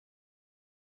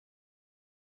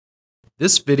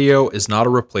This video is not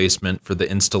a replacement for the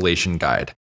installation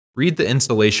guide. Read the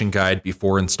installation guide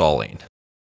before installing.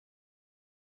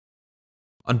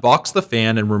 Unbox the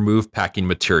fan and remove packing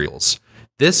materials.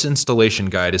 This installation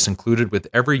guide is included with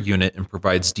every unit and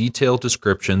provides detailed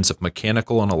descriptions of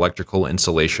mechanical and electrical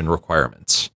installation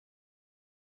requirements.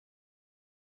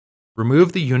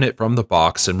 Remove the unit from the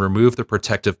box and remove the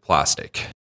protective plastic.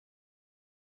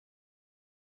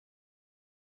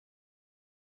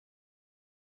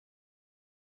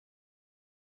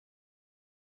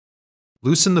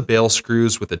 Loosen the bail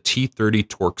screws with a T30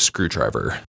 TORX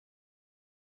screwdriver.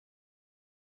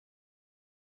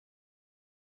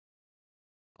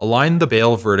 Align the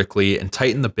bail vertically and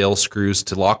tighten the bail screws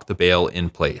to lock the bail in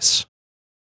place.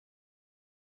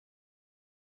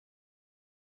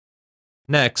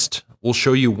 Next, we'll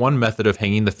show you one method of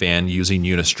hanging the fan using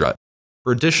unistrut.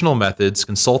 For additional methods,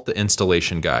 consult the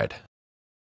installation guide.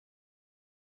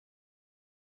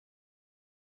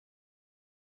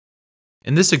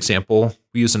 In this example,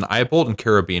 we use an eyebolt and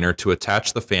carabiner to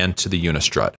attach the fan to the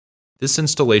unistrut. This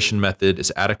installation method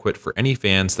is adequate for any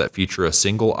fans that feature a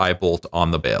single eyebolt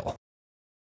on the bail.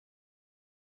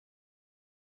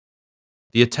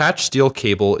 The attached steel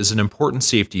cable is an important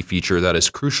safety feature that is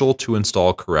crucial to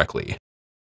install correctly.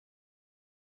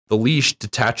 The leash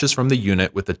detaches from the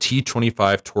unit with a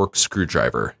T25 TORX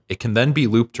screwdriver. It can then be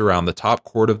looped around the top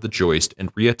cord of the joist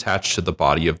and reattached to the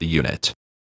body of the unit.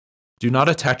 Do not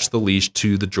attach the leash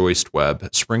to the joist web,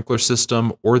 sprinkler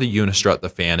system, or the unistrut the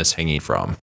fan is hanging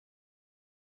from.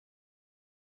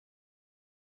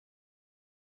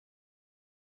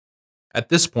 At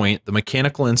this point, the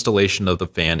mechanical installation of the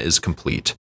fan is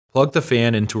complete. Plug the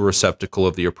fan into a receptacle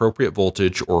of the appropriate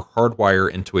voltage or hardwire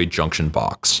into a junction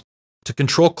box. To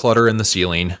control clutter in the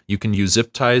ceiling, you can use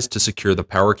zip ties to secure the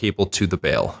power cable to the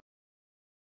bail.